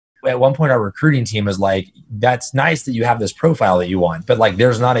At one point, our recruiting team was like, that's nice that you have this profile that you want, but like,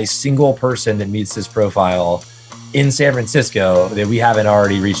 there's not a single person that meets this profile in San Francisco that we haven't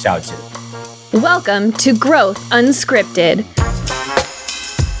already reached out to. Welcome to Growth Unscripted.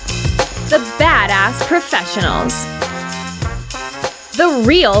 The badass professionals. The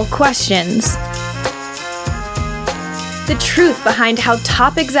real questions. The truth behind how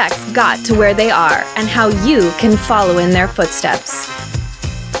top execs got to where they are and how you can follow in their footsteps.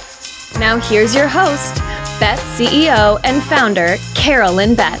 Now here's your host, Betts CEO and founder,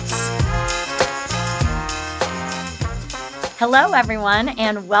 Carolyn Betts. Hello, everyone,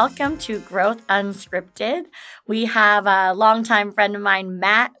 and welcome to Growth Unscripted. We have a longtime friend of mine,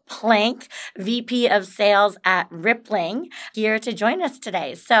 Matt Plank, VP of Sales at Rippling, here to join us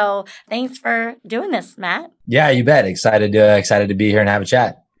today. So thanks for doing this, Matt. Yeah, you bet. Excited to be here and have a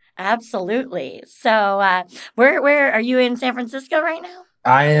chat. Absolutely. So where are you in San Francisco right now?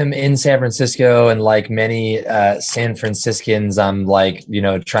 I am in San Francisco, and like many San Franciscans, I'm like,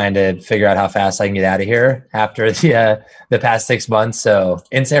 trying to figure out how fast I can get out of here after the past 6 months. So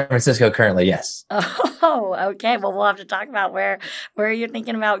in San Francisco currently, yes. Oh, okay. Well, we'll have to talk about where you're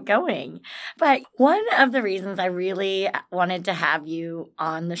thinking about going. But one of the reasons I really wanted to have you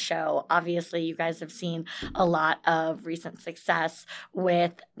on the show, obviously, you guys have seen a lot of recent success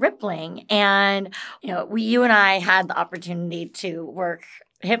with Rippling, and you and I had the opportunity to work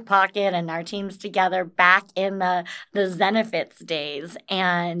hip pocket and our teams together back in the Zenefits days,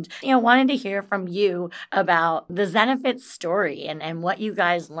 and wanted to hear from you about the Zenefits story and what you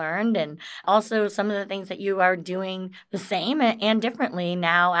guys learned, and also some of the things that you are doing the same and differently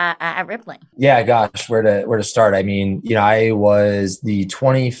now at Rippling. Yeah, gosh, where to start? I mean, I was the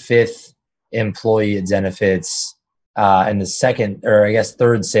 25th employee at Zenefits and the second, or I guess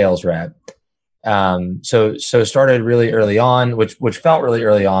third sales rep. So started really early on, which felt really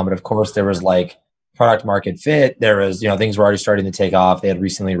early on, but of course there was like product market fit. There was, things were already starting to take off. They had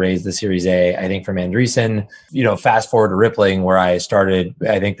recently raised the Series A, I think from Andreessen. Fast forward to Rippling, where I started,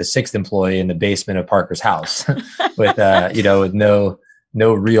 I think the 6th employee in the basement of Parker's house with, with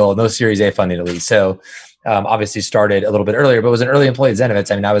no Series A funding at least. So, obviously started a little bit earlier, but was an early employee at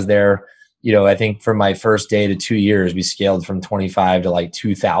Zenefits. I mean, I was there, I think from my first day to 2 years, we scaled from 25 to like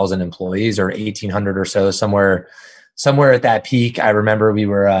 2,000 employees or 1,800 or so, somewhere at that peak. I remember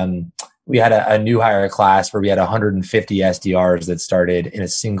we had a new hire class where we had 150 SDRs that started in a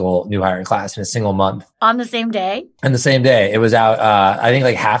single new hire class in a single month. On the same day? On the same day. It was out, I think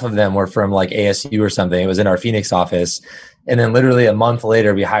like half of them were from like ASU or something. It was in our Phoenix office. And then literally a month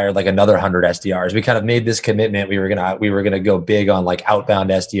later, we hired like another 100 SDRs. We kind of made this commitment. We were gonna go big on like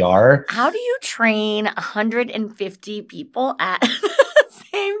outbound SDR. How do you train 150 people at the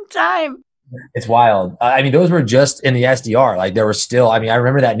same time? It's wild. I mean, those were just in the SDR. Like there were still, I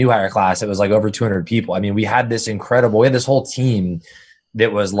remember that new hire class. It was like over 200 people. I mean, we had this whole team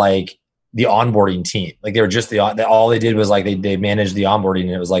that was like the onboarding team. Like they were just all they did was like they managed the onboarding,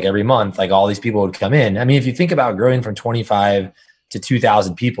 and it was like every month, like all these people would come in. I mean, if you think about growing from 25 to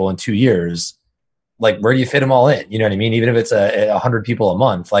 2,000 people in 2 years, like where do you fit them all in? You know what I mean? Even if it's 100 people a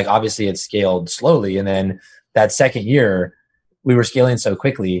month, like obviously it scaled slowly. And then that second year we were scaling so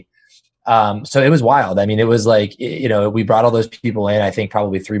quickly. So it was wild. I mean, it was like, we brought all those people in. I think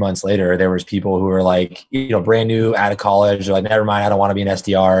probably 3 months later, there was people who were like, brand new out of college. They're like, never mind, I don't want to be an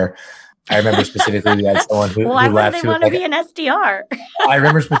SDR. I remember specifically we had someone who why left. Why would they want to be an SDR? I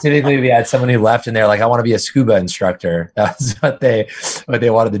remember specifically we had someone who left and they're like, I want to be a scuba instructor. That's what they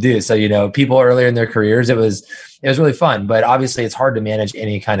wanted to do. So, people earlier in their careers, it was really fun, but obviously it's hard to manage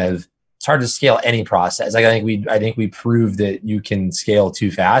it's hard to scale any process. Like I think we proved that you can scale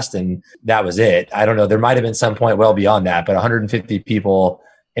too fast, and that was it. I don't know. There might've been some point well beyond that, but 150 people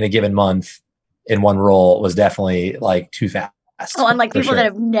in a given month in one role was definitely like too fast. Oh, unlike people that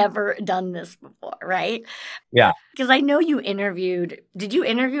have never done this before, right? Yeah. Because I know you interviewed. Did you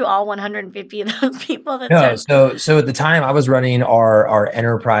interview all 150 of those people? No. So at the time, I was running our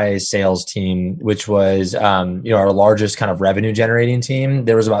enterprise sales team, which was our largest kind of revenue generating team.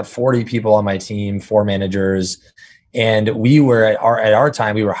 There was about 40 people on my team, 4 managers, and we were at our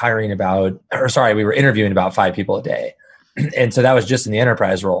time we were we were interviewing about 5 people a day. And so that was just in the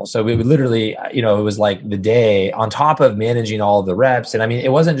enterprise role. So we would literally, it was like the day on top of managing all of the reps. And I mean,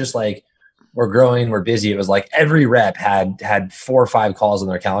 it wasn't just like we're growing, we're busy. It was like every rep had 4 or 5 calls on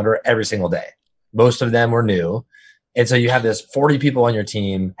their calendar every single day. Most of them were new. And so you have this 40 people on your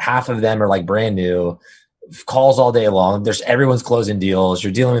team. Half of them are like brand new, calls all day long. Everyone's closing deals.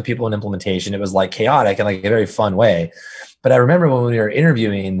 You're dealing with people in implementation. It was like chaotic in like a very fun way. But I remember when we were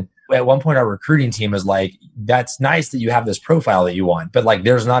interviewing, at one point our recruiting team was like, that's nice that you have this profile that you want, but like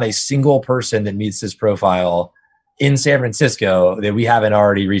there's not a single person that meets this profile in San Francisco that we haven't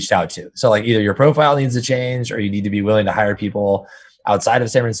already reached out to. So like either your profile needs to change or you need to be willing to hire people outside of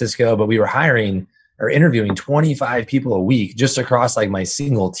San Francisco. But we were hiring or interviewing 25 people a week just across like my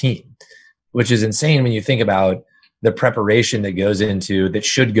single team, which is insane when you think about the preparation that goes into, that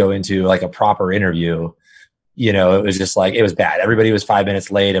should go into like a proper interview. You know, it was just like, it was bad. Everybody was 5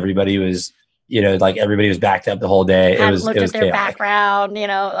 minutes late. Everybody was, you know, like everybody was backed up the whole day. It was at their chaotic. Background, you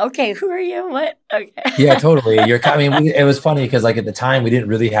know, okay, who are you? What? Okay. Yeah, totally. It was funny because like at the time we didn't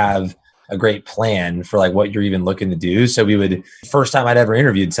really have a great plan for like what you're even looking to do. So first time I'd ever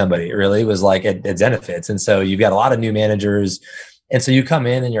interviewed somebody really was like at Zenefits. And so you've got a lot of new managers. And so you come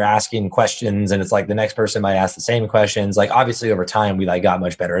in and you're asking questions and it's like the next person might ask the same questions. Like obviously over time, we like got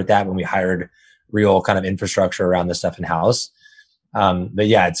much better at that when we hired real kind of infrastructure around this stuff in house. But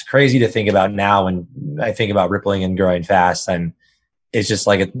yeah, it's crazy to think about now. When I think about rippling and growing fast, and it's just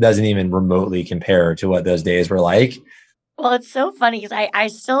like, it doesn't even remotely compare to what those days were like. Well, it's so funny because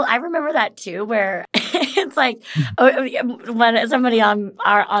I remember that too, where it's like when somebody on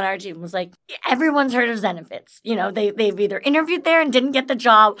our team was like, everyone's heard of Zenefits. You know, they've either interviewed there and didn't get the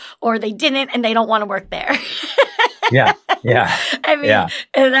job, or they didn't and they don't want to work there. Yeah. I mean,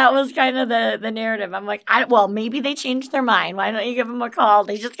 and that was kind of the narrative. I'm like, well, maybe they changed their mind. Why don't you give them a call?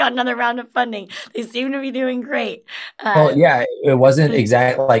 They just got another round of funding. They seem to be doing great. Well, yeah, it wasn't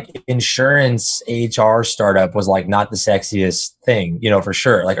exactly like insurance HR startup was like not the sexiest thing, you know, for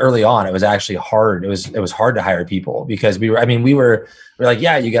sure. Like early on, it was actually hard. It was hard to hire people because we were like,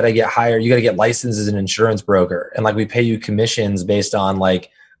 yeah, you got to get hired. You got to get licensed as an insurance broker. And like, we pay you commissions based on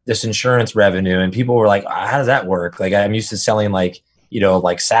like this insurance revenue. And people were like, how does that work? Like I'm used to selling like, you know,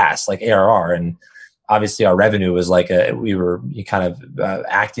 like SaaS, like ARR. And obviously our revenue was like we were kind of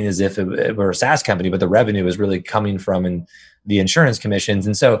acting as if it were a SaaS company, but the revenue was really coming from the insurance commissions.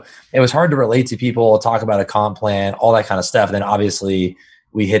 And so it was hard to relate to people, talk about a comp plan, all that kind of stuff. And then obviously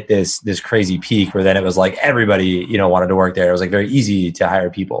we hit this crazy peak where then it was like everybody, you know, wanted to work there. It was like very easy to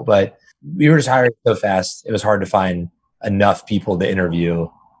hire people, but we were just hiring so fast. It was hard to find enough people to interview,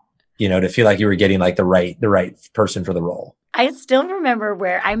 you know, to feel like you were getting like the right person for the role. I still remember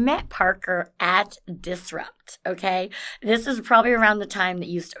where I met Parker at Disrupt. Okay. This is probably around the time that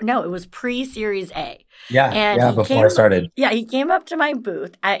it was pre-Series A. Yeah. Before I started. Yeah. He came up to my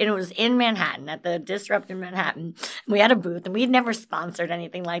booth and it was in Manhattan at the Disrupt in Manhattan. We had a booth and we'd never sponsored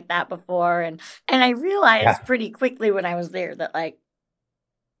anything like that before. And I realized pretty quickly when I was there that like,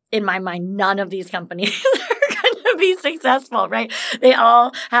 in my mind, none of these companies be successful, right? They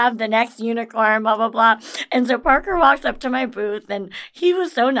all have the next unicorn, blah, blah, blah. And so Parker walks up to my booth and he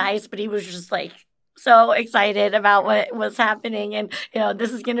was so nice, but he was just like so excited about what was happening. And, you know,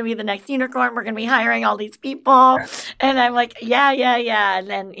 this is going to be the next unicorn. We're going to be hiring all these people. And I'm like, yeah. And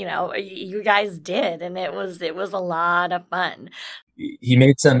then, you know, you guys did. And it was a lot of fun. He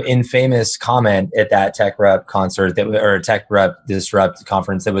made some infamous comment at that Tech Rep concert or Tech Rep Disrupt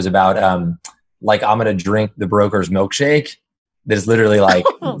conference that was about, like, I'm going to drink the broker's milkshake. That is literally like,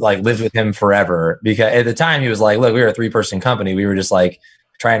 like lived with him forever. Because at the time he was like, look, we were a 3-person company. We were just like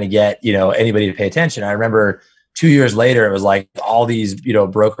trying to get, you know, anybody to pay attention. I remember 2 years later, it was like all these, you know,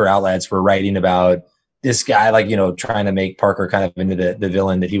 broker outlets were writing about this guy, like, you know, trying to make Parker kind of into the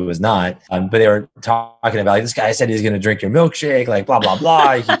villain that he was not. But they were talking about like, this guy said he's going to drink your milkshake, like blah, blah,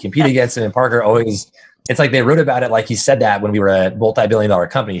 blah. You compete against him. And Parker always, it's like they wrote about it like he said that when we were a multi-billion-dollar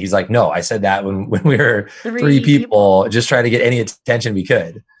company. He's like, no, I said that when we were three people just trying to get any attention we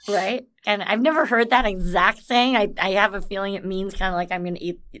could. Right. And I've never heard that exact saying. I have a feeling it means kind of like I'm going to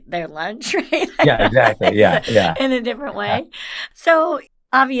eat their lunch, right? Yeah, exactly. Yeah. In a different way. Yeah. So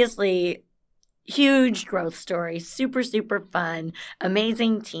obviously, huge growth story, super, super fun,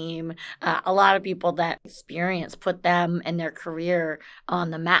 amazing team. A lot of people that experience put them and their career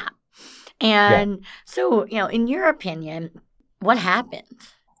on the map. And so, you know, in your opinion, what happened?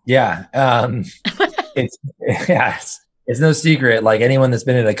 Yeah. It's no secret. Like anyone that's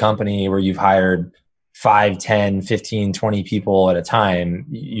been in a company where you've hired 5, 10, 15, 20 people at a time,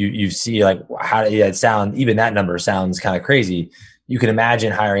 you see like how it sound, even that number sounds kind of crazy. You can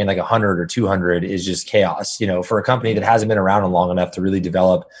imagine hiring like 100 or 200 is just chaos, you know, for a company that hasn't been around long enough to really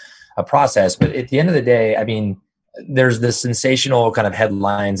develop a process. But at the end of the day, I mean, there's this sensational kind of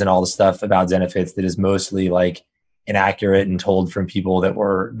headlines and all the stuff about Zenefits that is mostly like inaccurate and told from people that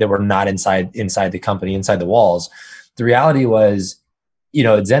were not inside the company, inside the walls. The reality was, you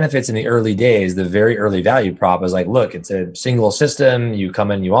know, at Zenefits in the early days, the very early value prop was like, look, it's a single system. You come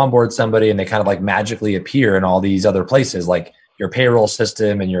in, you onboard somebody and they kind of like magically appear in all these other places. Like your payroll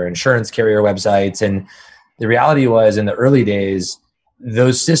system and your insurance carrier websites. And the reality was, in the early days,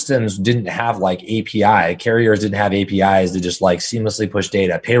 those systems didn't have like API. Carriers didn't have APIs to just like seamlessly push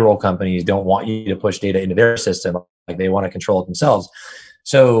data. Payroll companies don't want you to push data into their system. Like, they want to control it themselves.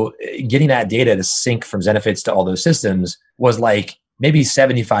 So getting that data to sync from Zenefits to all those systems was like maybe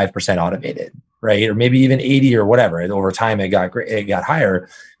 75% automated, right? Or maybe even 80 or whatever. And over time, it got higher.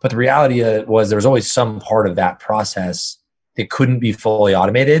 But the reality was there was always some part of that process that couldn't be fully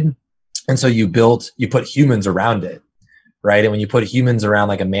automated. And so you put humans around it, right? And when you put humans around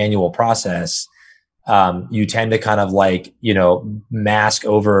like a manual process, you tend to kind of like, mask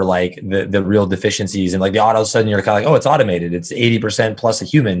over like the real deficiencies, and like all of a sudden you're kind of like, oh, it's automated. It's 80% plus a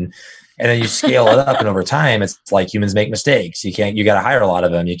human. And then you scale it up, and over time it's like humans make mistakes. You got to hire a lot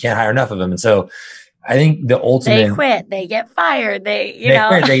of them. You can't hire enough of them. And so I think the ultimate, they quit, they get fired, they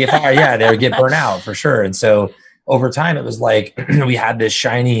quit, they get fired. Yeah. They get burnt out for sure. And so over time it was like, we had this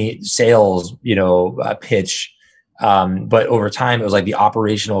shiny sales, pitch. But over time, it was like the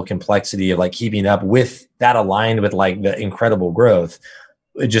operational complexity of like keeping up with that, aligned with like the incredible growth.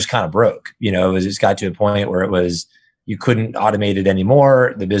 It just kind of broke, it just got to a point where it was, you couldn't automate it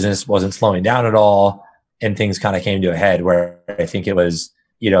anymore. The business wasn't slowing down at all. And things kind of came to a head where I think it was,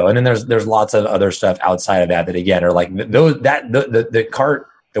 and then there's lots of other stuff outside of that again are like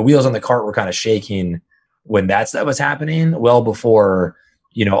the wheels on the cart were kind of shaking when that stuff was happening, well before,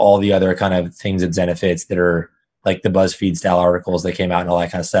 all the other kind of things at Zenefits that are like the BuzzFeed style articles that came out and all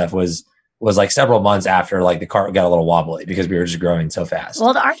that kind of stuff was like several months after like the cart got a little wobbly because we were just growing so fast.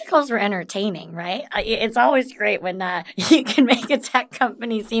 Well, the articles were entertaining, right? It's always great when you can make a tech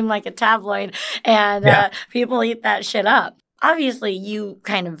company seem like a tabloid, and people eat that shit up. Obviously, you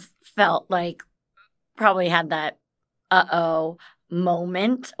kind of felt like probably had that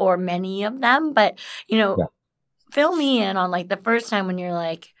moment, or many of them, but fill me in on like the first time when you're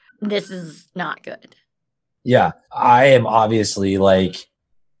like, this is not good. Yeah, I am obviously like,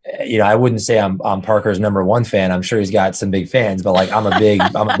 I wouldn't say I'm Parker's number one fan. I'm sure he's got some big fans, but like I'm a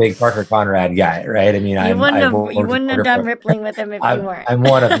big Parker Conrad guy, right? I mean, you wouldn't have done Rippling with him if you weren't. I'm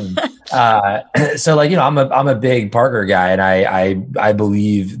one of them. So like, I'm a big Parker guy, and I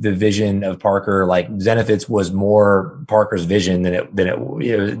believe the vision of Parker, like Zenefits, was more Parker's vision than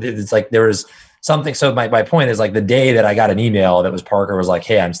it's like there was something. So my point is like the day that I got an email that was Parker was like,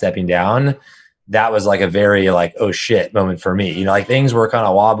 hey, I'm stepping down. That was like a very like, oh shit moment for me. Like things were kind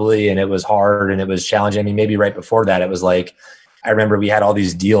of wobbly and it was hard and it was challenging. I mean, maybe right before that, it was like, I remember we had all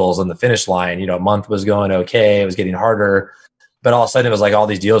these deals on the finish line, a month was going okay. It was getting harder, but all of a sudden it was like all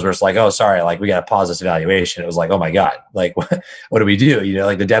these deals were just like, oh, sorry. Like we got to pause this evaluation. It was like, oh my God, like what do we do?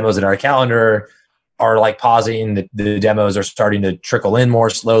 Like the demos in our calendar are like pausing. The demos are starting to trickle in more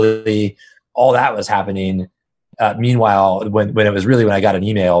slowly. All that was happening. Meanwhile, when I got an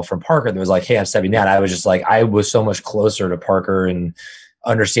email from Parker that was like, hey, I'm stepping down, I was just like, I was so much closer to Parker and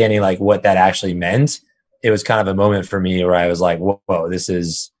understanding like what that actually meant. It was kind of a moment for me where I was like, whoa, this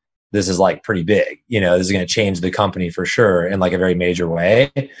is like pretty big. This is going to change the company for sure in like a very major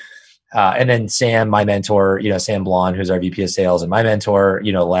way. And then Sam, my mentor, Sam Blonde, who's our VP of sales and my mentor,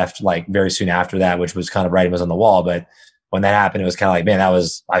 left like very soon after that, which was kind of writing was on the wall. But when that happened, it was kind of like, man,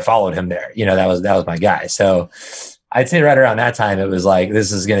 I followed him there. That was my guy. So I'd say right around that time, it was like,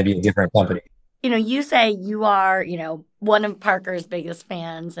 this is going to be a different company. You say you are, one of Parker's biggest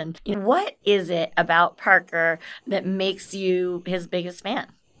fans. And what is it about Parker that makes you his biggest fan?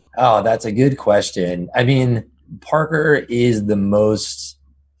 Oh, that's a good question. I mean, Parker is the most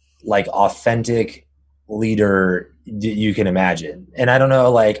like authentic leader you can imagine. And I don't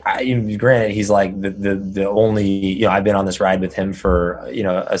know, like, granted, he's like the only, I've been on this ride with him for,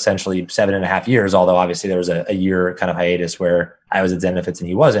 essentially 7.5 years, although obviously there was a year kind of hiatus where I was at Zenefits and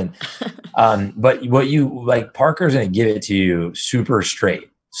he wasn't. But what you like, Parker's going to give it to you super straight,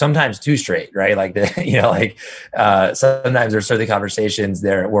 sometimes too straight, right? Like sometimes there's certain conversations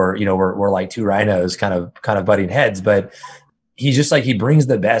there where, we're like two rhinos kind of butting heads, but he's just like, he brings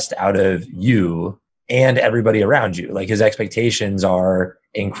the best out of you and everybody around you. Like his expectations are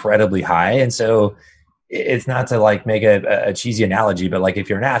incredibly high. And so it's not to like make a cheesy analogy, but like if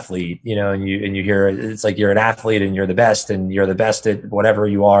you're an athlete, and you hear it's like you're an athlete and you're the best at whatever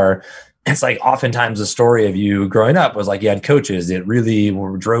you are. It's like oftentimes the story of you growing up was like you had coaches that really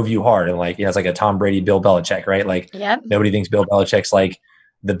drove you hard. And like, it's like a Tom Brady, Bill Belichick, right? Like Nobody thinks Bill Belichick's like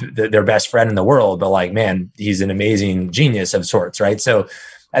their best friend in the world, but like, man, he's an amazing genius of sorts, right? So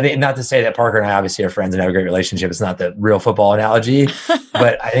I think, not to say that Parker and I obviously are friends and have a great relationship. It's not the real football analogy,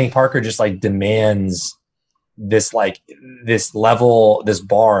 but I think Parker just like demands this level, this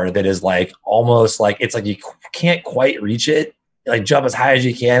bar that is like almost like, it's like you can't quite reach it, like jump as high as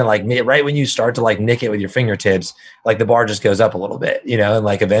you can. Like right when you start to like nick it with your fingertips, like the bar just goes up a little bit, and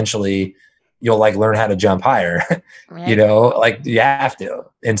like eventually you'll like learn how to jump higher, Right. like you have to.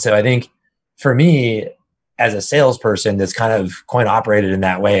 And so I think for me as a salesperson that's kind of coin operated in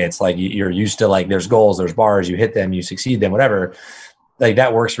that way, it's like you're used to like, there's goals, there's bars, you hit them, you succeed them, whatever. Like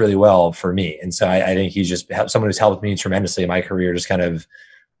that works really well for me. And so I think he's just someone who's helped me tremendously in my career, just kind of,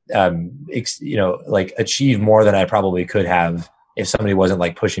 like achieve more than I probably could have if somebody wasn't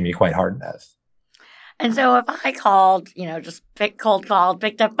like pushing me quite hard enough. And so if I called, just cold called,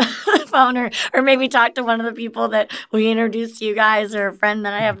 picked up the phone or maybe talked to one of the people that we introduced to you guys or a friend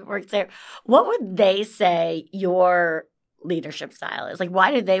that I have that works there, what would they say your leadership style is? Like, why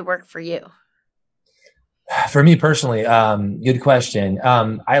did they work for you? For me personally, good question.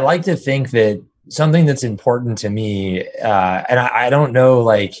 I like to think that something that's important to me, and I don't know,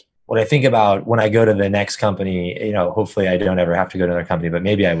 like what I think about when I go to the next company, hopefully I don't ever have to go to another company, but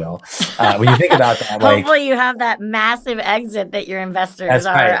maybe I will. When you think about that, like hopefully you have that massive exit that your investors that's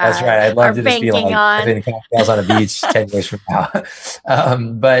right. That's right. I'd love to just be like having cocktails on a beach 10 years from now.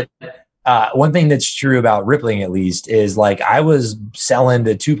 But one thing that's true about Rippling, at least, is like I was selling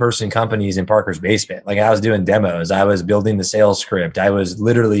to 2-person companies in Parker's basement. Like I was doing demos. I was building the sales script. I was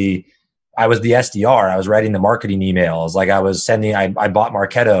the SDR. I was writing the marketing emails. Like I was I bought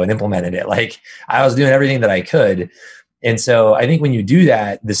Marketo and implemented it. Like I was doing everything that I could. And so I think when you do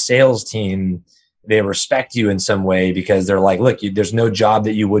that, the sales team, they respect you in some way because they're like, look, there's no job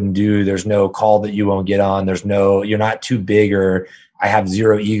that you wouldn't do. There's no call that you won't get on. You're not too big, or I have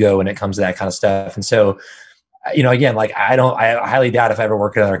zero ego when it comes to that kind of stuff. And so, again, like I highly doubt if I ever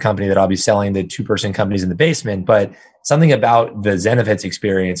work at another company that I'll be selling the 2-person companies in the basement, but something about the Zenefits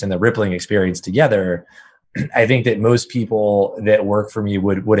experience and the Rippling experience together, I think that most people that work for me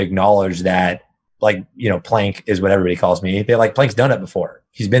would acknowledge that, like, Plank is what everybody calls me. They're like, Plank's done it before.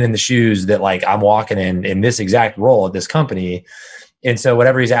 He's been in the shoes that like I'm walking in this exact role at this company. And so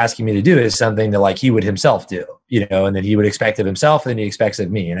whatever he's asking me to do is something that like he would himself do, and then he would expect of himself and then he expects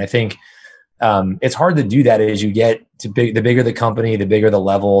of me. And I think it's hard to do that as you get to the bigger the company, the bigger the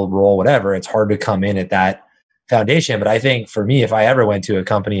level, role, whatever. It's hard to come in at that foundation. But I think for me, if I ever went to a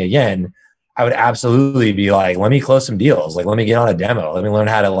company again, I would absolutely be like, let me close some deals. Like, let me get on a demo. Let me learn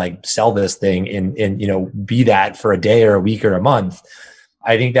how to like sell this thing and be that for a day or a week or a month.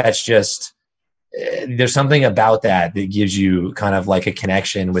 I think that's just, there's something about that gives you kind of like a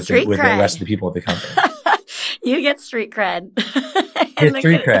connection with the rest of the people at the company. You get street cred. Get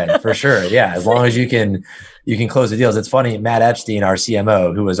street cred for sure. Yeah. As long as you can close the deals. It's funny. Matt Epstein, our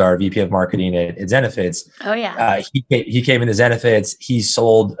CMO, who was our VP of marketing at Zenefits. Oh yeah. He came into Zenefits. He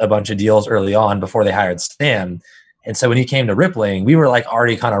sold a bunch of deals early on before they hired Sam. And so when he came to Rippling, we were like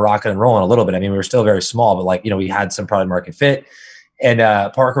already kind of rocking and rolling a little bit. I mean, we were still very small, but like, we had some product market fit. And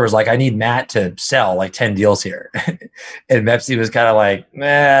Parker was like, I need Matt to sell like 10 deals here. And Mepsi was kind of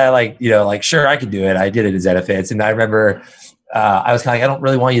like, sure, I could do it. I did it at Zenefits. And I remember I was kind of like, I don't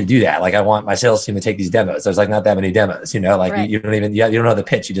really want you to do that. Like, I want my sales team to take these demos. There's like not that many demos, like right. you don't know the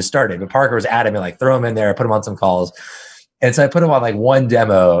pitch. You just started. But Parker was adamant, like throw him in there, put him on some calls. And so I put him on like one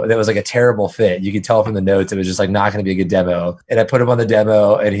demo that was like a terrible fit. You could tell from the notes, it was just like not going to be a good demo. And I put him on the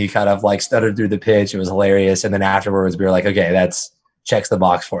demo and he kind of like stuttered through the pitch. It was hilarious. And then afterwards we were like, okay, that's checks the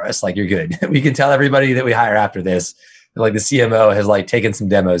box for us. Like, you're good. We can tell everybody that we hire after this, like the CMO has like taken some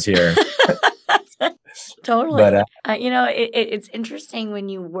demos here. Totally. But, it's interesting when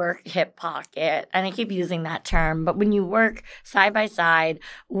you work hip pocket, and I keep using that term, but when you work side by side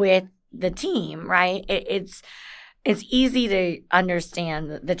with the team, right? It's easy to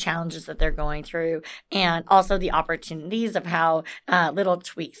understand the challenges that they're going through and also the opportunities of how little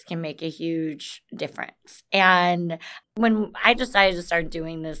tweaks can make a huge difference. And when I decided to start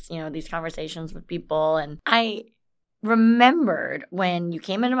doing this, these conversations with people, and I remembered when you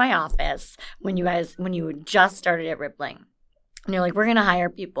came into my office, when you had just started at Rippling, and you're like, we're going to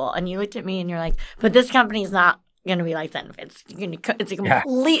hire people. And you looked at me and you're like, but this company is not going to be like Zenefits. It's a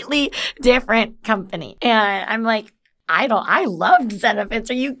completely different company. And I'm like, I loved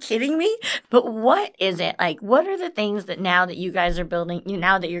Zenefits. Are you kidding me? But what is it? Like, what are the things that now that you guys are building,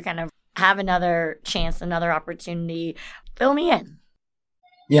 now that you're kind of have another chance, another opportunity, fill me in.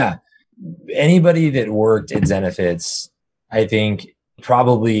 Yeah. Anybody that worked at Zenefits, I think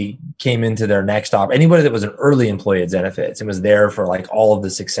probably came into their next anybody that was an early employee at Zenefits and was there for like all of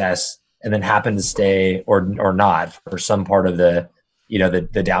the success and then happened to stay or not for some part of the,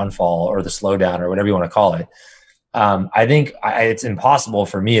 the downfall or the slowdown or whatever you want to call it. I think it's impossible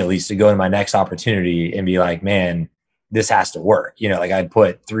for me, at least, to go to my next opportunity and be like, man, this has to work. Like I'd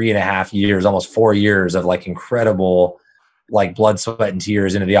put 3.5 years, almost 4 years of like incredible like blood, sweat, and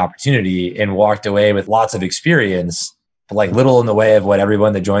tears into the opportunity and walked away with lots of experience, but like little in the way of what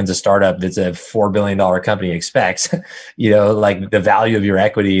everyone that joins a startup that's a $4 billion company expects. Like the value of your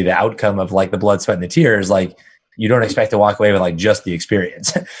equity, the outcome of like the blood, sweat, and the tears, like you don't expect to walk away with like just the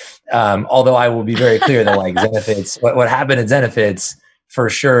experience. Although I will be very clear that like Zenefits, what happened at Zenefits for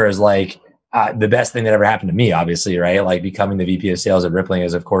sure is like the best thing that ever happened to me, obviously, right? Like becoming the VP of sales at Rippling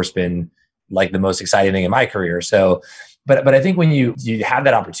has of course been like the most exciting thing in my career. So, but I think when you have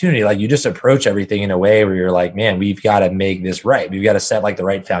that opportunity, like you just approach everything in a way where you're like, man, we've got to make this right. We've got to set like the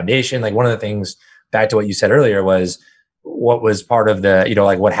right foundation. Like one of the things back to what you said earlier was what was part of the,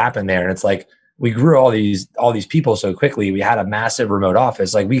 like what happened there. And it's like, we grew all these people so quickly. We had a massive remote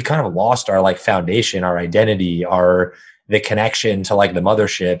office. Like we kind of lost our like foundation, our identity, the connection to like the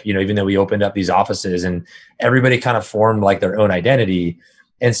mothership, even though we opened up these offices and everybody kind of formed like their own identity.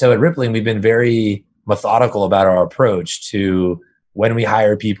 And so at Rippling, we've been very methodical about our approach to when we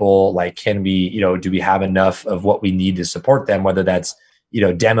hire people, like, can we, do we have enough of what we need to support them, whether that's,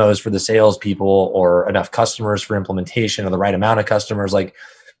 demos for the salespeople or enough customers for implementation or the right amount of customers. Like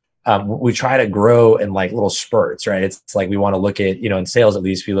we try to grow in like little spurts, right? It's like we want to look at, in sales, at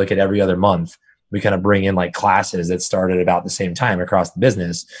least we look at every other month, we kind of bring in like classes that started about the same time across the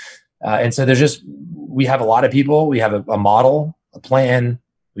business. And so we have a lot of people, we have a model, a plan,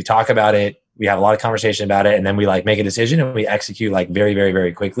 we talk about it, we have a lot of conversation about it, and then we like make a decision and we execute like very, very,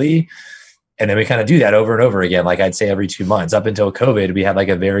 very quickly. And then we kind of do that over and over again. Like I'd say every 2 months up until COVID, we had like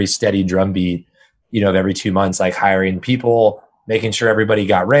a very steady drumbeat, of every 2 months, like hiring people, making sure everybody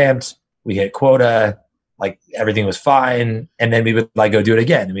got ramped. We hit quota, like everything was fine. And then we would like go do it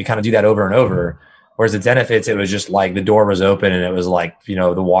again. And we kind of do that over and over. Whereas at Zenefits, it was just like the door was open and it was like, the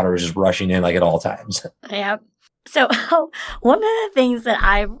water was just rushing in like at all times. Yeah. So one of the things that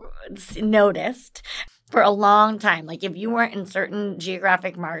I've noticed for a long time, like if you weren't in certain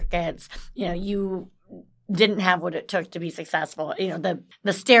geographic markets, you didn't have what it took to be successful.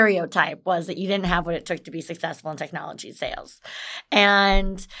 The stereotype was that you didn't have what it took to be successful in technology sales.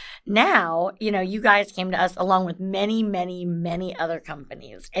 And now, you guys came to us along with many, many, many other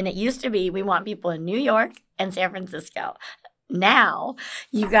companies. And it used to be, we want people in New York and San Francisco. Now,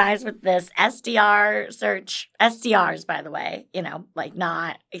 you guys with this SDR search, SDRs, by the way, like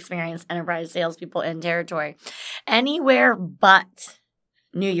not experienced enterprise salespeople in territory, anywhere but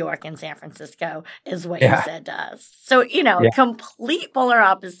New York and San Francisco is what you said to us. So, complete polar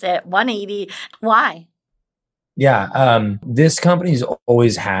opposite, 180. Why? Yeah. This company's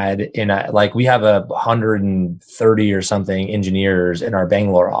always had we have 130 or something engineers in our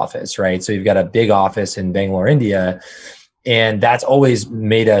Bangalore office, right? So you've got a big office in Bangalore, India. And that's always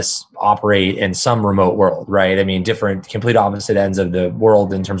made us operate in some remote world, right? I mean, different, complete opposite ends of the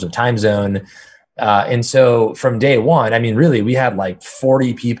world in terms of time zone. And so from day one, I mean, really, we had like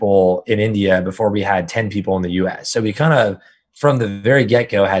 40 people in India before we had 10 people in the US. So we kind of, from the very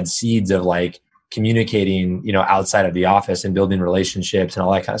get-go, had seeds of like communicating, outside of the office and building relationships and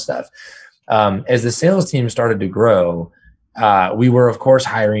all that kind of stuff. As the sales team started to grow, we were, of course,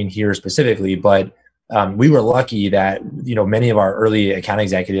 hiring here specifically, but we were lucky that, many of our early account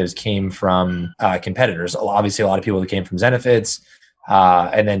executives came from competitors. Obviously, a lot of people that came from Zenefits,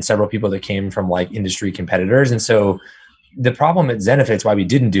 and then several people that came from like industry competitors. And so the problem at Zenefits, why we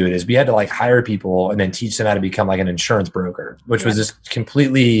didn't do it, is we had to like hire people and then teach them how to become like an insurance broker, which was this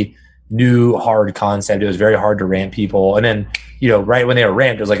completely new, hard concept. It was very hard to ramp people. And then, right when they were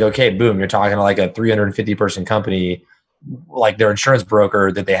ramped, it was like, okay, boom, you're talking to like a 350 person company. Like their insurance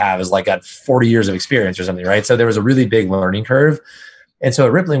broker that they have is like got 40 years of experience or something, right? So there was a really big learning curve. And so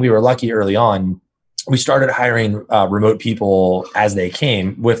at Rippling, we were lucky early on. We started hiring remote people as they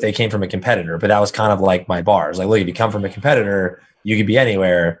came, if they came from a competitor. But that was kind of like my bar. It's like, look, if you come from a competitor, you could be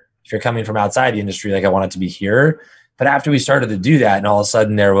anywhere. If you're coming from outside the industry, like I want it to be here. But after we started to do that, and all of a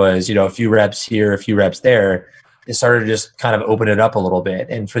sudden there was, a few reps here, a few reps there, it started to just kind of open it up a little bit.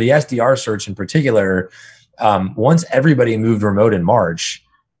 And for the SDR search in particular, once everybody moved remote in March,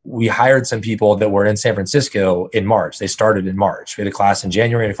 we hired some people that were in San Francisco in March. They started in March. We had a class in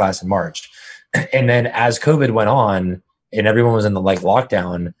January and a class in March. And then as COVID went on and everyone was in the like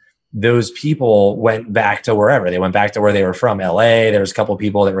lockdown, those people went back to wherever. They went back to where they were from, LA. There was a couple of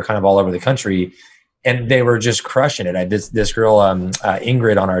people that were kind of all over the country and they were just crushing it. I had this girl,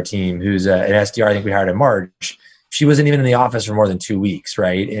 Ingrid on our team, who's an SDR, I think we hired in March. She wasn't even in the office for more than 2 weeks,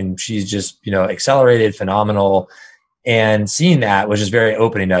 right? And she's just, accelerated, phenomenal. And seeing that was just very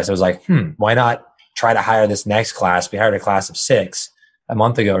opening to us. I was like, why not try to hire this next class? We hired a class of 6 a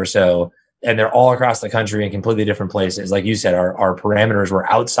month ago or so, and they're all across the country in completely different places. Like you said, our parameters were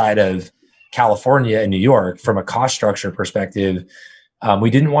outside of California and New York, from a cost structure perspective, we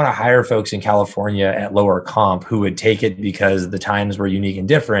didn't want to hire folks in California at lower comp who would take it because the times were unique and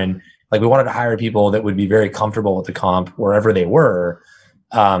different. Like we wanted to hire people that would be very comfortable with the comp wherever they were,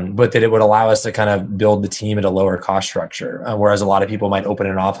 but that it would allow us to kind of build the team at a lower cost structure. Whereas a lot of people might open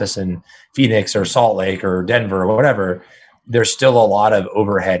an office in Phoenix or Salt Lake or Denver or whatever, there's still a lot of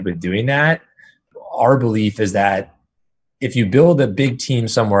overhead with doing that. Our belief is that if you build a big team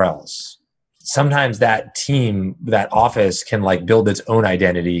somewhere else, sometimes that team, that office can like build its own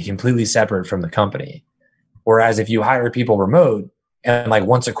identity completely separate from the company. Whereas if you hire people remote and like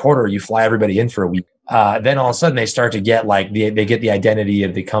once a quarter, you fly everybody in for a week, then all of a sudden they start to get like they get the identity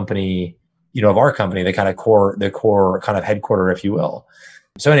of the company, of our company, the core kind of headquarter, if you will.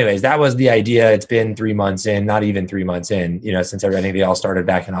 So anyways, that was the idea. It's been 3 months in, not even 3 months in, since I think they all started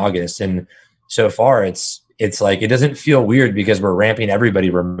back in August. And so far it's like, it doesn't feel weird because we're ramping everybody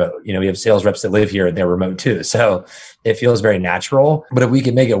remote. We have sales reps that live here and they're remote too. So it feels very natural, but if we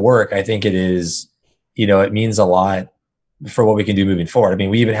can make it work, I think it is, it means a lot for what we can do moving forward. I mean,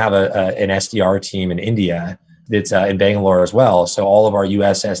 we even have an SDR team in India that's in Bangalore as well. So all of our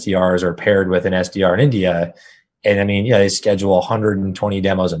US SDRs are paired with an SDR in India. And I mean, they schedule 120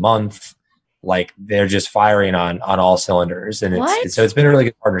 demos a month. Like they're just firing on all cylinders. And so it's been a really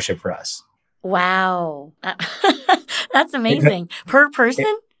good partnership for us. Wow. That's amazing. Per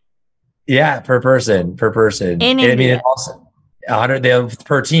person? Yeah, per person. In India. I mean, it also 100 they have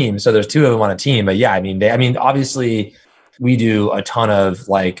per team. So there's 2 of them on a team. But yeah, I mean, obviously we do a ton of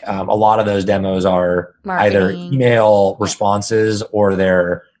like a lot of those demos are Marketing. Either email responses or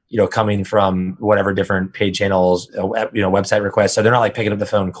they're coming from whatever different paid channels, website requests. So they're not like picking up the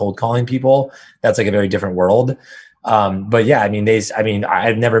phone, cold calling people. That's like a very different world. But yeah, I mean,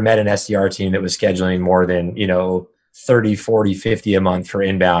 I've never met an SDR team that was scheduling more than, 30, 40, 50 a month for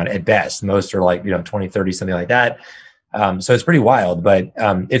inbound at best. Most are like, 20, 30, something like that. So it's pretty wild, but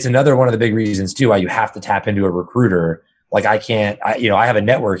it's another one of the big reasons too, why you have to tap into a recruiter. Like I have a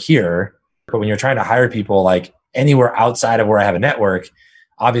network here, but when you're trying to hire people like anywhere outside of where I have a network,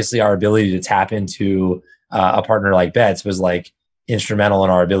 obviously our ability to tap into a partner like Bets was like instrumental in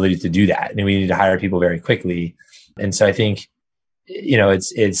our ability to do that. And we need to hire people very quickly. And so I think,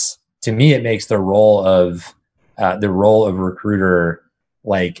 it's to me, it makes the role of recruiter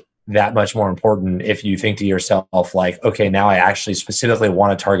like that much more important if you think to yourself like, okay, now I actually specifically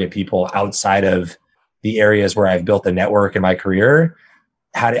want to target people outside of the areas where I've built a network in my career.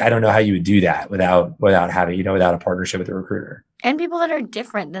 I don't know how you would do that without having, without a partnership with a recruiter. And people that are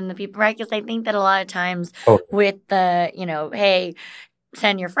different than the people, right? Because I think that a lot of times with the, hey,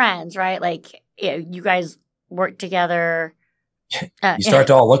 send your friends, right? Like you guys work together. You start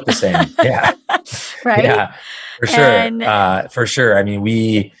to all look the same. Yeah. Right. Yeah, for sure. For sure. I mean,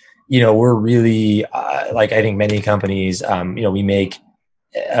 we're really, like I think many companies, we make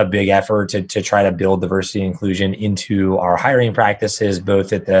a big effort to try to build diversity and inclusion into our hiring practices,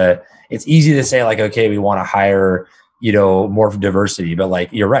 both it's easy to say like, okay, we want to hire, more diversity, but like,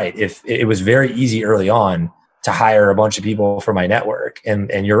 you're right. If it was very easy early on to hire a bunch of people from my network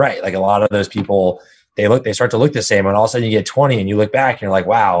and you're right. Like a lot of those people, they start to look the same and all of a sudden you get 20 and you look back and you're like,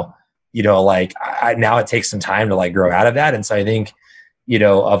 wow, now it takes some time to like grow out of that. And so I think,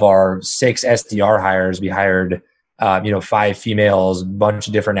 of our 6 SDR hires, we hired, 5 females, bunch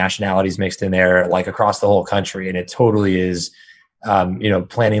of different nationalities mixed in there, like across the whole country. And it totally is,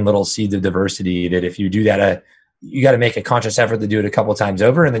 planting little seeds of diversity that if you do that, you got to make a conscious effort to do it a couple of times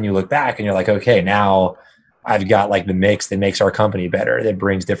over. And then you look back and you're like, okay, now I've got like the mix that makes our company better, that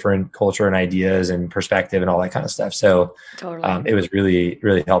brings different culture and ideas and perspective and all that kind of stuff. So it was really,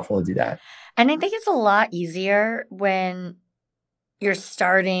 really helpful to do that. And I think it's a lot easier when you're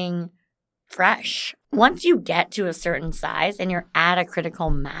starting fresh. Once you get to a certain size and you're at a critical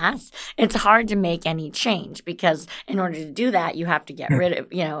mass, it's hard to make any change because in order to do that, you have to get rid of,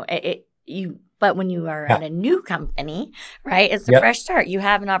 but when you are at a new company, right, it's a fresh start. You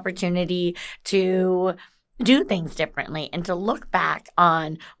have an opportunity to do things differently and to look back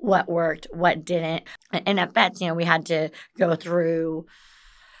on what worked, what didn't. And at Bets, we had to go through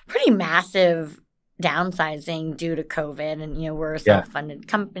pretty massive downsizing due to COVID, and we're a self-funded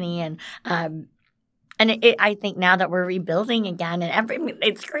company, and I think now that we're rebuilding again, and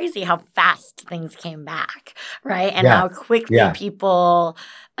it's crazy how fast things came back, right? And how quickly people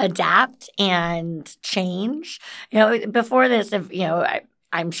adapt and change. Before this, if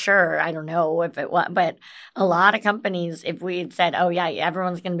I'm sure, I don't know if it was, but a lot of companies, if we had said, oh, yeah,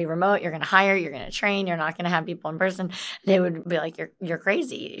 everyone's going to be remote, you're going to hire, you're going to train, you're not going to have people in person, they would be like, you're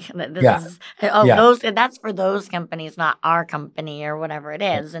crazy. That's for those companies, not our company or whatever it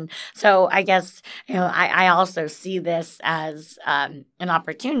is. And so I guess, I also see this as an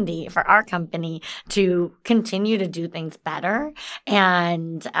opportunity for our company to continue to do things better.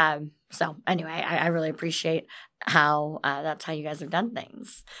 And so anyway, I really appreciate how that's how you guys have done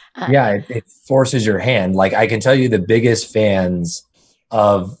things. It forces your hand. Like, I can tell you the biggest fans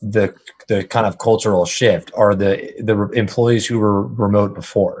of the kind of cultural shift are the employees who were remote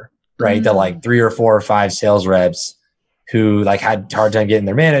before, right? Mm-hmm. The like 3 or 4 or 5 sales reps who like had a hard time getting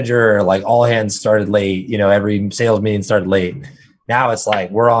their manager, or like all hands started late, every sales meeting started late. Now it's like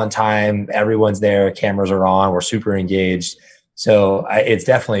we're on time, everyone's there, cameras are on, we're super engaged. So it's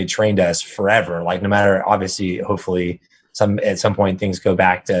definitely trained us forever. Like, no matter, obviously, hopefully at some point things go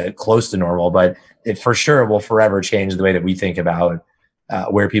back to close to normal, but it for sure will forever change the way that we think about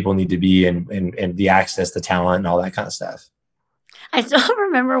where people need to be and the access to talent and all that kind of stuff. I still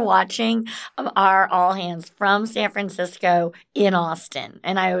remember watching our all hands from San Francisco in Austin.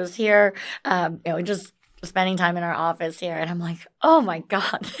 And I was here, just spending time in our office here. And I'm like, oh my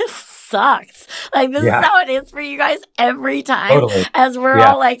God, this sucks. Like, this is how it is for you guys every time. Totally. As we're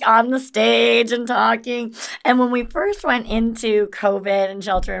all like on the stage and talking. And when we first went into COVID and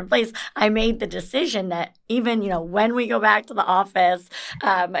shelter in place, I made the decision that even, when we go back to the office,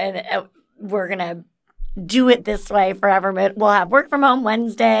 we're going to do it this way forever. We'll have work from home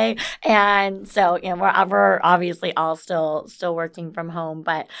Wednesday. And so, we're obviously all still working from home,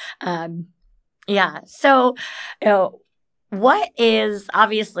 but, so, what is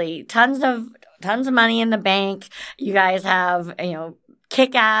obviously tons of money in the bank. You guys have,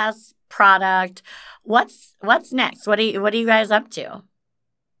 kick-ass product. What's next? What are you guys up to?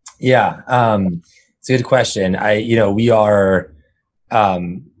 Yeah. It's a good question. We are,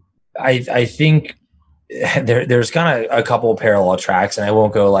 I think there's kind of a couple of parallel tracks, and I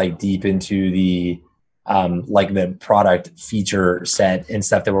won't go like deep into the product feature set and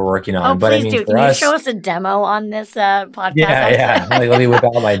stuff that we're working on. But please do. Can you show us a demo on this podcast? Yeah. Like, let me whip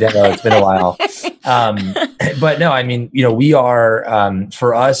out my demo. It's been a while. But no, we are,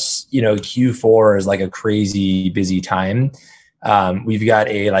 for us, Q4 is like a crazy busy time. We've got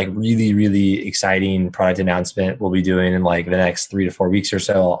a like really, really exciting product announcement we'll be doing in like the next 3 to 4 weeks or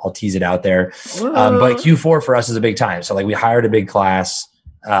so. I'll tease it out there. But Q4 for us is a big time. So like, we hired a big class.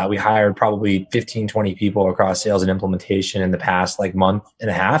 We hired probably 15, 20 people across sales and implementation in the past like month and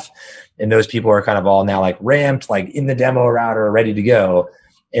a half. And those people are kind of all now like ramped, like in the demo router, ready to go.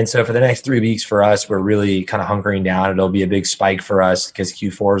 And so for the next 3 weeks for us, we're really kind of hunkering down. It'll be a big spike for us because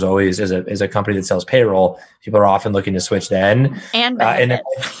Q4 is always, as a company that sells payroll, people are often looking to switch then. And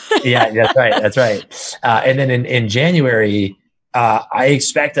that's right. And then in January, I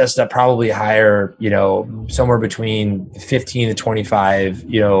expect us to probably hire, somewhere between 15 to 25,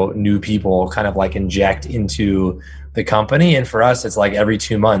 new people kind of like inject into the company. And for us, it's like every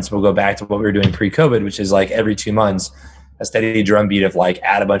 2 months, we'll go back to what we were doing pre-COVID, which is like every 2 months, a steady drumbeat of like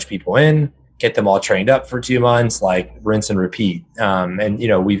add a bunch of people in, get them all trained up for 2 months, like rinse and repeat. And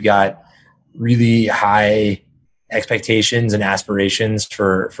we've got really high expectations and aspirations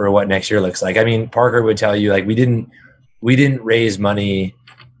for what next year looks like. I mean, Parker would tell you, like, we didn't raise money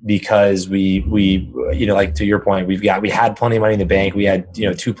because we like, to your point, we had plenty of money in the bank. We had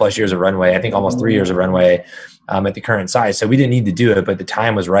 2+ years of runway, I think almost 3 years of runway at the current size. So we didn't need to do it, but the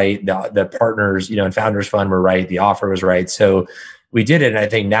time was right. The partners, and Founders Fund were right. The offer was right. So we did it. And I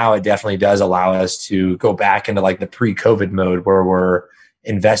think now it definitely does allow us to go back into like the pre-COVID mode where we're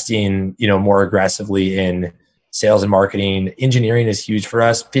investing, more aggressively in sales and marketing. Engineering is huge for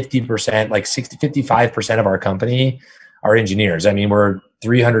us. 50%, like 55% of our company are engineers. I mean, we're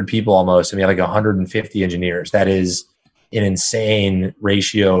 300 people almost, and we have like 150 engineers. That is an insane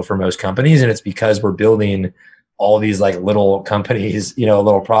ratio for most companies. And it's because we're building all these like little companies,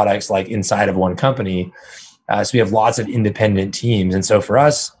 little products like inside of one company. So we have lots of independent teams. And so for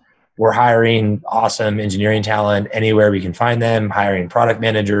us, we're hiring awesome engineering talent anywhere we can find them, hiring product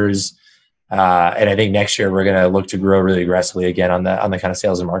managers. And I think next year we're going to look to grow really aggressively again on the kind of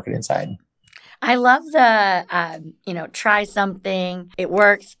sales and marketing side. I love the, try something, it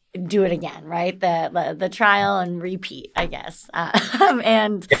works, do it again, right? The trial and repeat, I guess.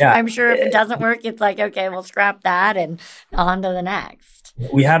 And I'm sure if it doesn't work, it's like, okay, we'll scrap that and on to the next.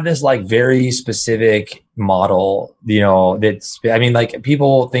 We have this like very specific model, like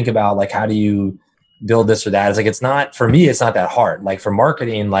people think about like, how do you build this or that? It's like, for me, it's not that hard. Like for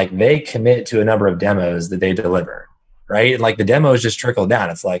marketing, like they commit to a number of demos that they deliver. right? And like the demos just trickle down.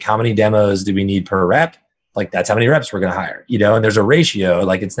 It's like, how many demos do we need per rep? Like that's how many reps we're going to hire, and there's a ratio.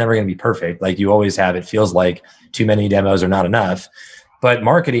 Like it's never going to be perfect. Like you always have, it feels like too many demos are not enough. But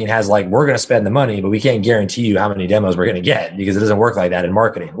marketing has like, we're going to spend the money, but we can't guarantee you how many demos we're going to get, because it doesn't work like that in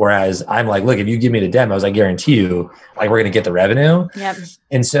marketing. Whereas I'm like, look, if you give me the demos, I guarantee you, like, we're going to get the revenue. Yep.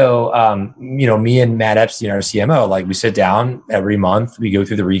 And so, me and Matt Epstein, our CMO, like we sit down every month, we go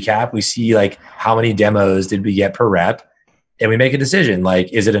through the recap, we see like how many demos did we get per rep, and we make a decision.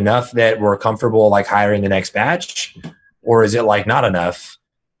 Like, is it enough that we're comfortable like hiring the next batch, or is it like not enough?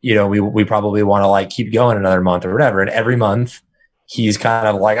 We probably want to like keep going another month or whatever. And every month, he's kind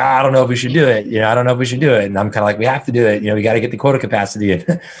of like, I don't know if we should do it. I don't know if we should do it. And I'm kind of like, we have to do it. We got to get the quota capacity.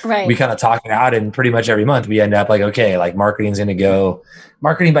 And right. We kind of talk it out. And pretty much every month we end up like, okay, like marketing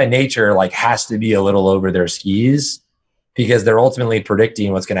by nature, like has to be a little over their skis, because they're ultimately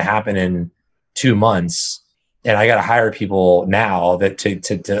predicting what's going to happen in 2 months. And I got to hire people now that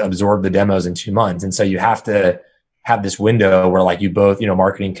to absorb the demos in 2 months. And so you have to have this window where like you both,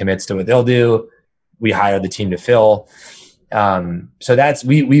 marketing commits to what they'll do. We hire the team to fill. So that's,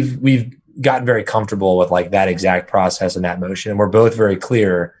 we've gotten very comfortable with like that exact process and that motion. And we're both very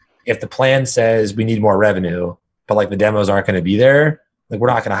clear, if the plan says we need more revenue, but like the demos aren't going to be there, like we're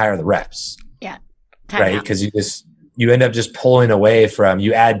not going to hire the reps. Yeah. Right. Cause you end up just pulling away from,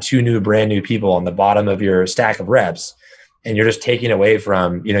 you add 2 brand new people on the bottom of your stack of reps, and you're just taking away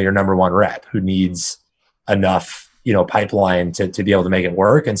from, your number one rep who needs enough, pipeline to be able to make it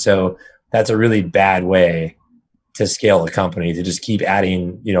work. And so that's a really bad way to scale the company, to just keep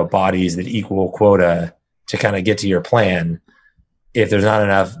adding, bodies that equal quota to kind of get to your plan. If there's not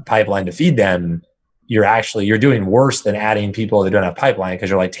enough pipeline to feed them, you're doing worse than adding people that don't have pipeline, because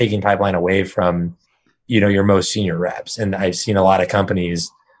you're like taking pipeline away from, your most senior reps. And I've seen a lot of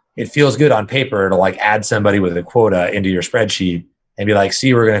companies, it feels good on paper to like add somebody with a quota into your spreadsheet and be like,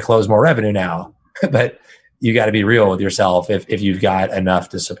 see, we're going to close more revenue now. But you got to be real with yourself if you've got enough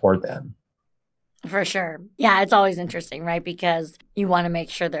to support them. For sure. Yeah, it's always interesting, right? Because you want to make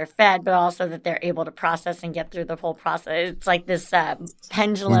sure they're fed, but also that they're able to process and get through the whole process. It's like this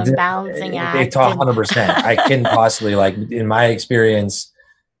pendulum balancing act. It's 100%. I couldn't possibly, like, in my experience,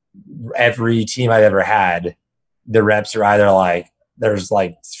 every team I've ever had, the reps are either like,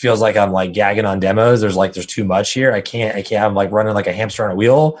 feels like I'm like gagging on demos. There's too much here. I can't, I'm like running like a hamster on a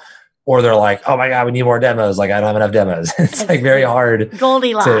wheel. Or they're like, oh my God, we need more demos. Like, I don't have enough demos. It's like very hard.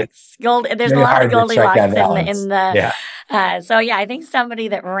 Goldilocks. There's a lot of Goldilocks in the. Yeah. I think somebody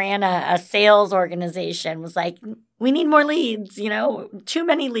that ran a sales organization was like, we need more leads, too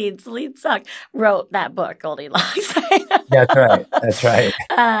many leads. The leads suck. Wrote that book, Goldilocks. That's right. That's right.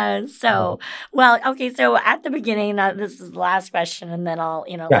 So at the beginning, this is the last question, and then I'll,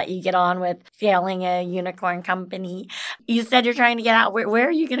 let you get on with scaling a unicorn company. You said you're trying to get out. Where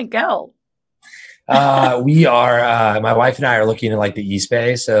are you going to go? We are, my wife and I are looking at like the East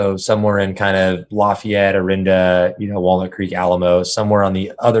Bay. So somewhere in kind of Lafayette, Orinda, Walnut Creek, Alamo, somewhere on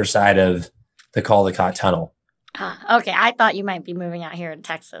the other side of the Caldecott Tunnel. Okay. I thought you might be moving out here in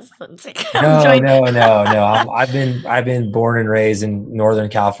Texas. No. I've been born and raised in Northern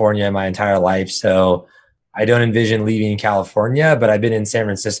California my entire life. So I don't envision leaving California, but I've been in San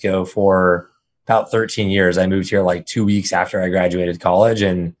Francisco for about 13 years. I moved here like 2 weeks after I graduated college,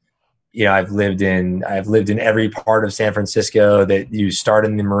 and I've lived in every part of San Francisco that you start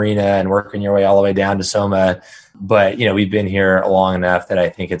in the marina and working your way all the way down to Soma. But, we've been here long enough that I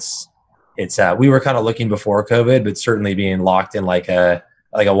think we were kind of looking before COVID, but certainly being locked in like a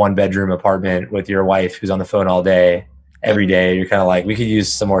 1-bedroom apartment with your wife who's on the phone all day, every day, you're kind of like, we could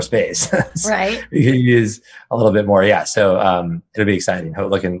use some more space. Right. We could use a little bit more. Yeah. So it'll be exciting.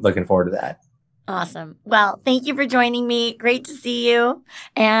 Looking forward to that. Awesome. Well, thank you for joining me. Great to see you.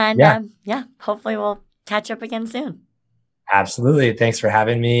 And hopefully we'll catch up again soon. Absolutely. Thanks for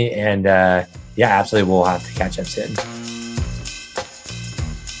having me. And absolutely. We'll have to catch up soon.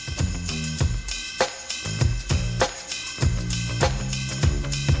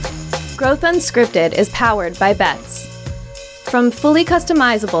 Growth Unscripted is powered by Bets. From fully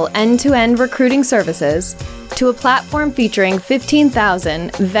customizable end-to-end recruiting services to a platform featuring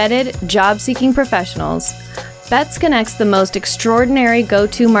 15,000 vetted job-seeking professionals, Bets connects the most extraordinary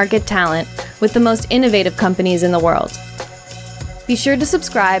go-to market talent with the most innovative companies in the world. Be sure to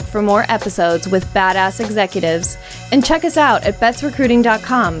subscribe for more episodes with badass executives, and check us out at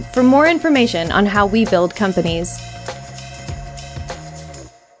betsrecruiting.com for more information on how we build companies.